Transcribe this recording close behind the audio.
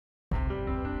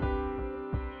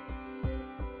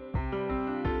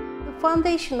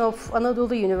foundation of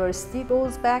Anadolu University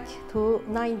goes back to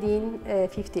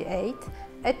 1958,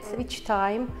 at which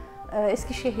time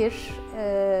Eskişehir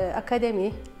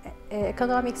Academy,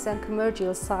 Economics and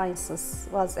Commercial Sciences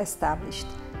was established.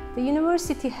 The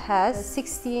university has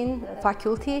 16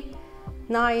 faculty,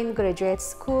 9 graduate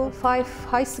school, 5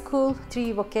 high school,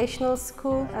 3 vocational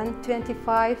school, and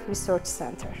 25 research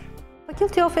center.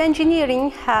 Faculty of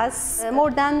Engineering has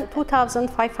more than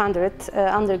 2,500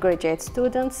 undergraduate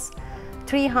students,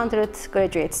 300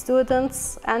 graduate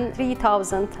students, and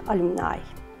 3,000 alumni.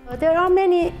 There are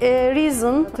many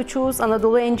reasons to choose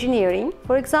Anadolu Engineering.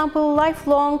 For example,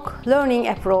 lifelong learning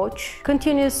approach,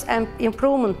 continuous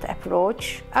improvement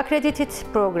approach, accredited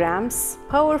programs,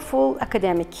 powerful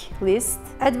academic list,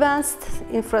 advanced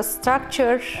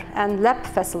infrastructure and lab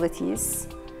facilities,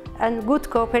 and good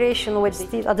cooperation with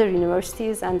the other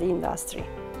universities and the industry.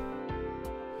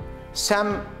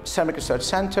 SEM Ceramic Research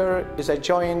Center is a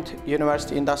joint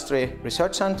university industry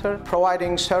research center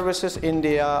providing services in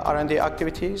the R&D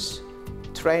activities,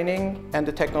 training and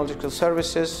the technological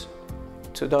services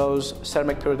to those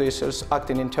ceramic producers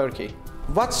acting in Turkey.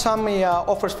 What SEM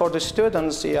offers for the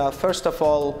students, first of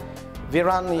all, we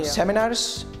run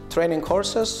seminars, training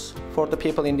courses for the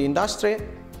people in the industry.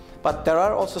 But there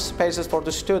are also spaces for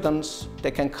the students. They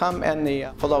can come and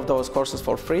follow those courses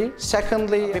for free.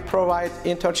 Secondly, we provide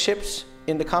internships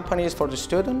in the companies for the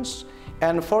students.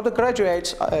 And for the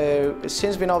graduates,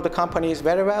 since we know the companies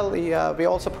very well, we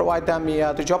also provide them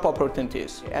the job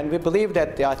opportunities. And we believe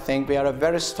that I think we are a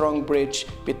very strong bridge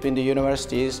between the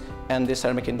universities and the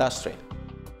ceramic industry.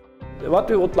 What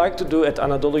we would like to do at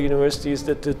Anadolu University is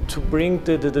that to bring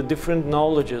the different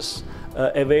knowledges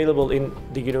available in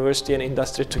the university and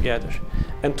industry together.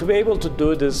 And to be able to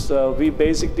do this, we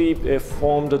basically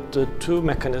formed the two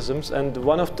mechanisms, and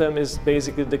one of them is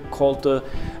basically called the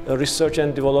Research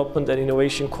and Development and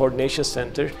Innovation Coordination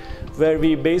Center, where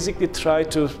we basically try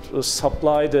to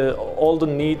supply all the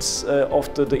needs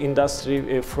of the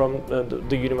industry from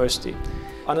the university.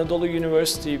 Anadolu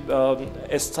University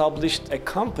established a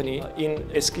company in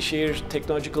Eskişehir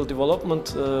Technological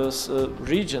Development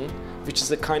region, which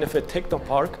is a kind of a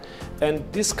technopark, and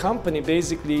this company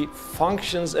basically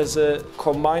functions as a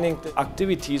combining the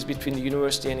activities between the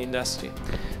university and industry.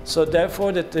 So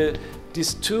therefore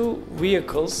these two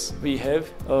vehicles we have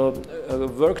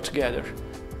work together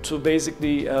to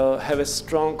basically have a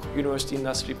strong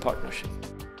university-industry partnership.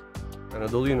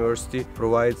 Anadolu University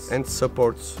provides and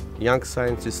supports young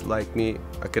scientists like me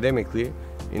academically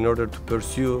in order to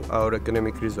pursue our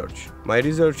academic research. My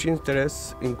research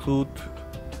interests include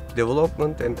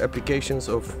development and applications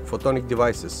of photonic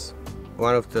devices.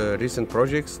 One of the recent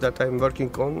projects that I'm working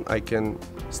on, I can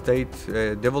state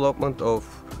development of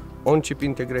on-chip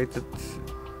integrated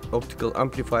optical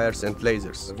amplifiers and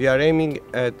lasers. We are aiming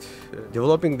at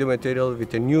developing the material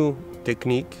with a new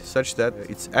technique such that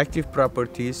its active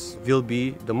properties will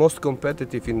be the most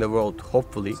competitive in the world,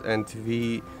 hopefully, and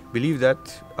we believe that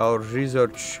our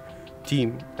research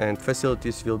team and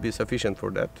facilities will be sufficient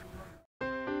for that.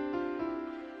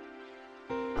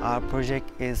 Our project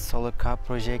is solar car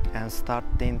project and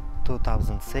started in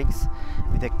 2006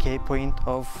 with a key point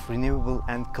of renewable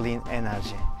and clean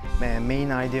energy. The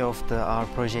main idea of our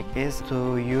project is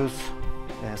to use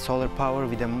solar power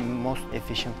with the most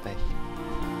efficient way.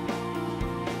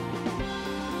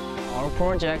 Our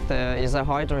project is a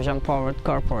hydrogen-powered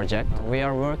car project. We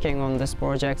are working on this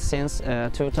project since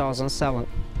 2007.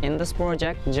 In this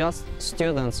project, just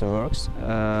students works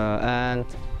and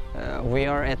we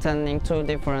are attending 2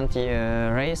 different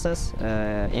races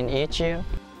in each year.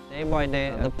 Day by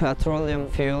day, the petroleum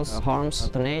fuels harms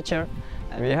the nature.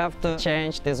 We have to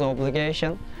change this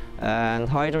obligation, and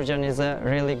hydrogen is a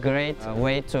really great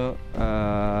way to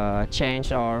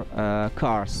change our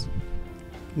cars.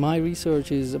 My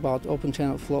research is about open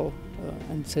channel flow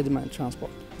and sediment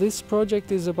transport. This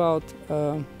project is about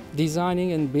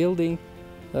designing and building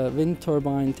wind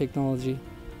turbine technology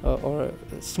or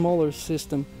a smaller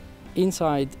system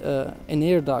inside an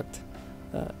air duct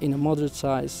in a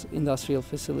moderate-sized industrial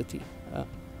facility.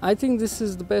 I think this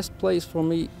is the best place for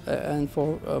me and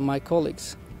for my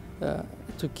colleagues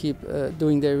to keep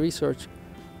doing their research,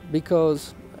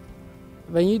 because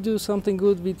when you do something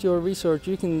good with your research,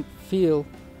 you can feel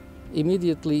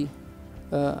immediately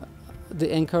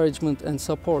the encouragement and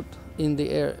support in the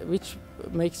air, which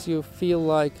makes you feel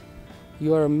like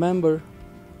you are a member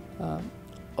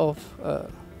of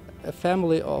a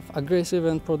family of aggressive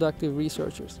and productive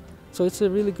researchers. So it's a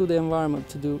really good environment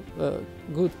to do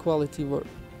good quality work.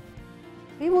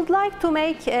 We would like to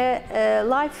make a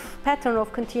life pattern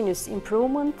of continuous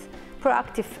improvement,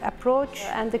 proactive approach,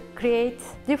 and create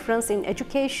difference in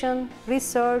education,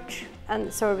 research,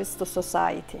 and service to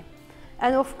society.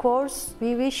 And of course,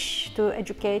 we wish to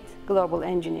educate global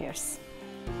engineers.